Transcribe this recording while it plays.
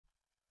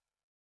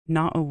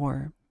Not a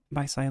War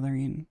by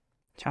Silarine,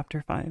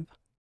 Chapter 5.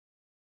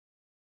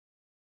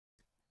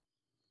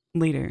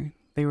 Later,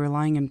 they were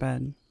lying in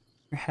bed,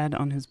 her head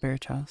on his bare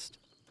chest.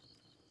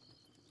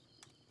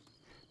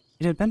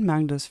 It had been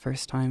Magda's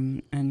first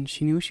time, and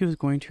she knew she was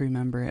going to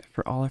remember it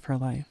for all of her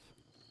life.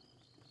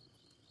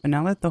 But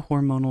now that the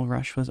hormonal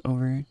rush was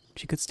over,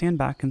 she could stand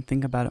back and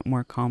think about it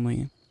more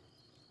calmly.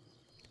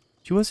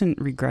 She wasn't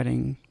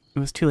regretting, it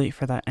was too late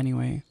for that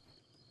anyway,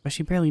 but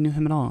she barely knew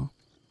him at all.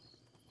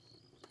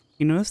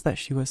 He noticed that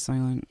she was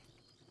silent.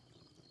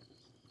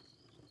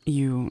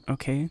 "You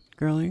okay,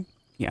 girlie?"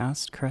 he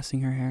asked,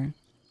 caressing her hair.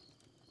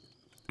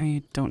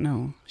 "I don't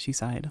know," she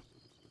sighed.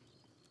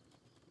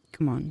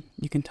 "Come on,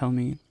 you can tell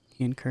me,"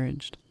 he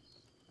encouraged.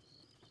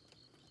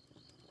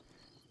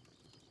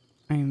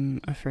 "I'm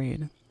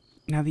afraid.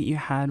 Now that you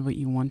had what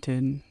you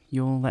wanted,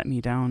 you'll let me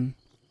down."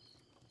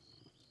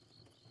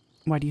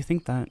 "Why do you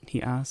think that?"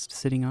 he asked,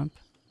 sitting up.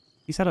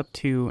 He sat up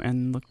too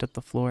and looked at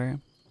the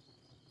floor.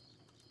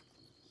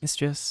 "It's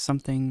just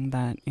something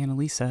that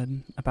Annalise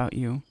said about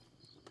you."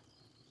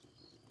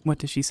 "What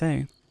did she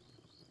say?"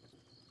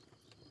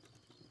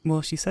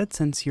 "Well, she said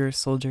since you're a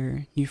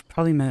soldier, you've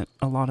probably met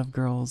a lot of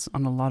girls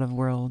on a lot of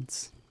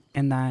worlds,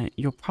 and that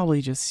you'll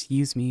probably just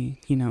use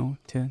me,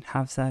 to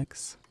have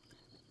sex."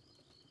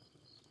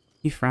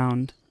 He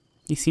frowned.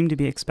 He seemed to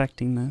be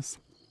expecting this.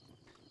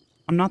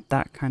 "I'm not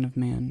that kind of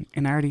man,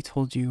 and I already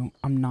told you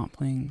I'm not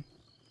playing."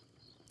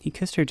 He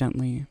kissed her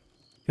gently,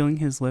 feeling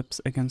his lips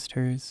against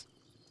hers.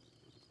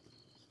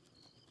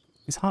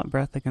 His hot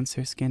breath against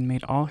her skin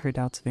made all her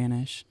doubts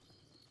vanish,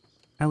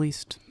 at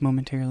least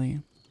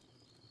momentarily.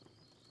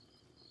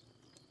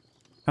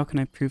 "How can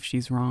I prove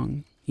she's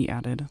wrong?" he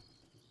added.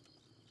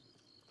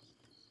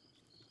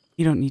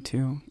 "You don't need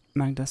to,"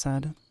 Magda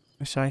said,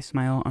 a shy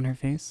smile on her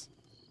face.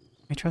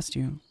 "I trust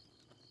you."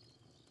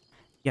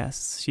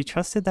 Yes, she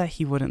trusted that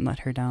he wouldn't let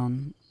her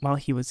down while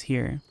he was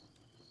here,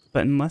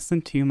 but in less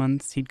than 2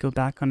 months he'd go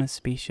back on a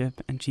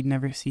spaceship and she'd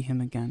never see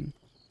him again.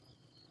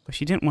 But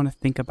she didn't want to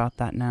think about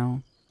that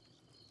now.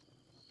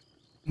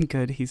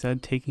 "Good," he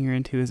said, taking her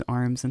into his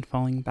arms and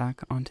falling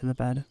back onto the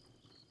bed.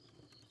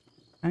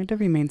 Magda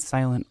remained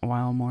silent a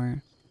while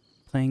more,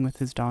 playing with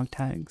his dog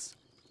tags.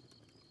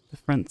 The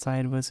front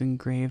side was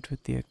engraved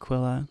with the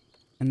Aquila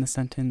and the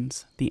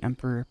sentence, "The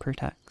Emperor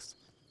Protects."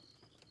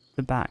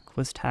 The back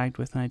was tagged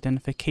with an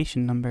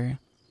identification number,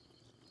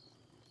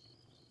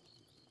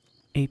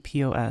 a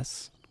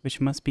POS,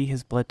 which must be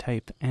his blood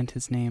type and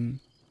his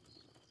name.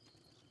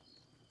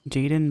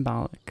 "Jaden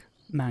Bailik,"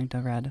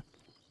 Magda read.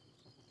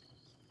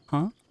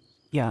 "Huh?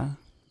 Yeah,"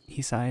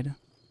 he sighed.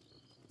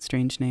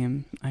 "Strange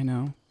name, I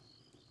know."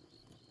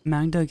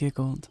 Magda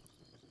giggled.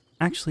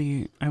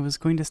 "Actually, I was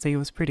going to say it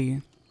was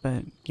pretty,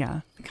 but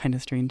yeah, kinda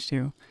strange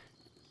too."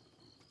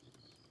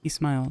 He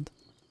smiled.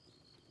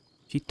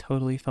 She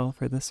totally fell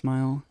for the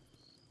smile.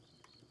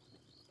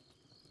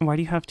 "Why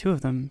do you have 2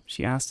 of them?"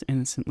 she asked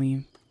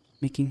innocently,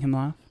 making him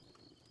laugh.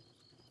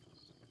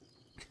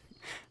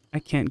 "I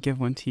can't give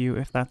one to you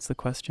if that's the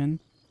question.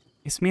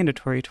 It's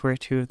mandatory to wear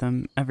 2 of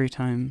them every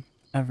time,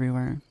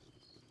 everywhere.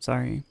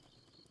 Sorry."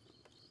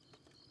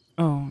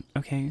 "Oh,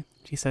 okay,"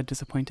 she said,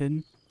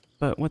 disappointed.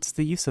 "But what's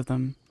the use of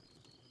them?"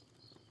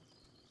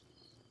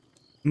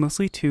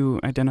 "Mostly to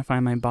identify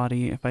my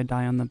body if I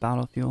die on the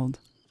battlefield."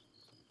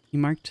 He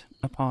marked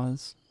a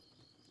pause,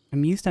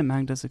 amused at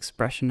Magda's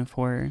expression of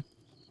horror.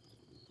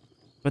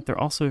 "But they're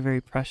also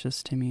very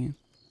precious to me.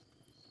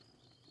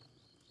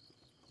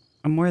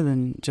 I'm more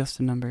than just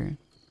a number.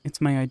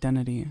 It's my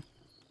identity."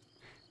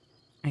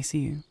 "I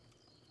see."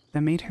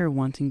 That made her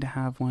wanting to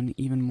have one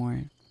even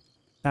more.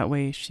 That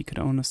way she could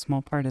own a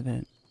small part of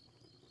it.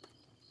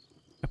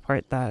 A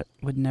part that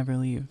would never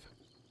leave.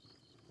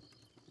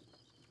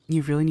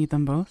 "You really need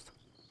them both?"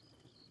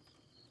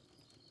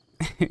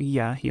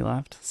 "Yeah," he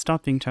laughed.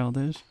 "Stop being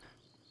childish."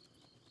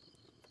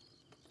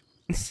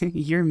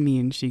 "You're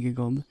mean," she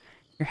giggled,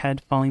 her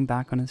head falling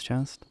back on his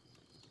chest.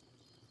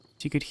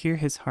 She could hear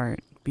his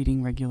heart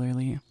beating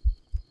regularly.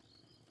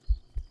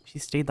 She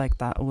stayed like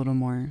that a little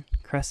more,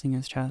 caressing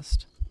his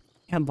chest.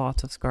 He had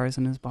lots of scars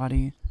on his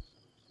body,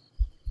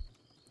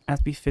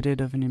 as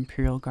befitted of an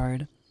Imperial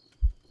guard,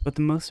 but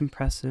the most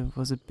impressive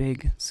was a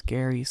big,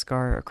 scary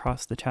scar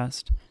across the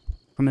chest,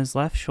 from his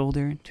left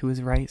shoulder to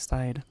his right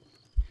side.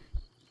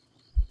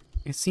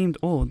 It seemed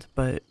old,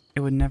 but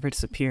it would never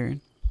disappear.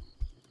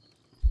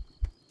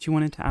 She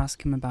wanted to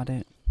ask him about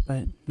it,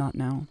 but not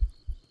now.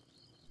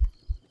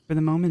 For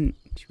the moment,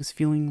 she was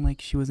feeling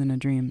like she was in a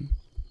dream.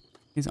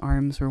 His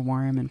arms were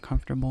warm and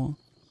comfortable.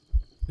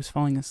 He was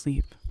falling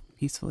asleep,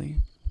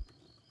 peacefully.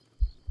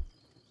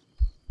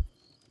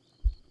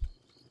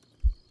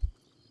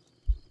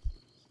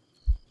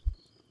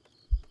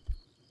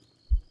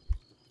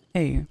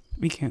 "Hey,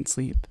 we can't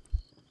sleep."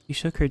 He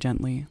shook her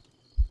gently.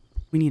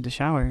 "We need to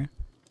shower.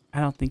 I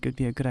don't think it would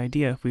be a good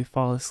idea if we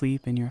fall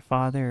asleep and your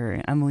father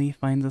or Emily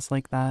finds us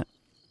like that."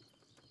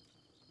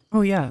 "Oh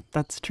yeah,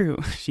 that's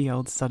true," she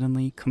yelled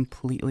suddenly,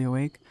 completely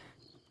awake.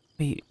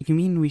 "Wait, you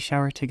mean we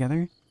shower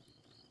together?"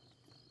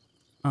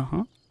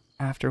 "Uh-huh.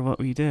 After what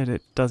we did,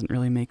 it doesn't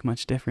really make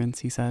much difference,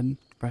 he said,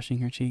 brushing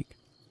her cheek.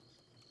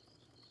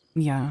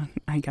 Yeah,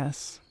 I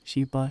guess,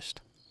 she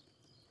blushed.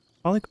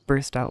 Bailik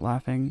burst out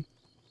laughing.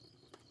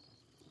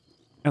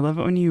 I love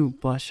it when you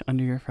blush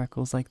under your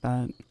freckles like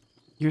that.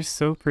 You're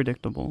so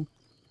predictable.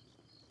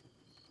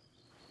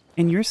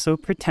 And you're so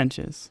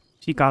pretentious.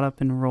 She got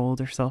up and rolled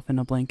herself in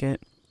a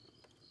blanket.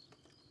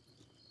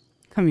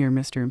 Come here,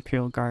 Mr.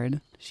 Imperial Guard,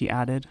 she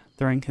added,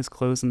 throwing his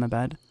clothes in the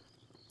bed.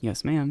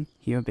 Yes, ma'am,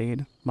 he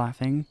obeyed,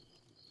 laughing.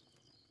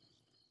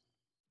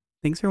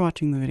 Thanks for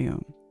watching the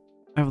video.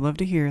 I would love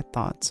to hear your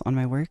thoughts on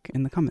my work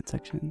in the comment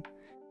section.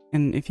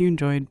 And if you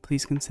enjoyed,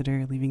 please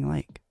consider leaving a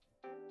like.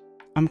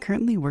 I'm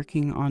currently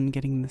working on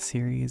getting the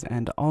series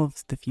and all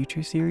of the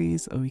future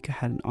series a week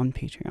ahead on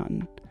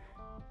Patreon.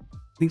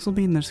 Links will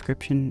be in the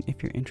description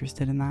if you're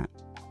interested in that.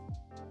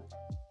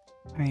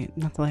 Alright,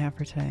 that's all I have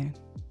for today.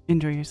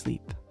 Enjoy your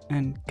sleep,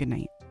 and good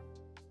night.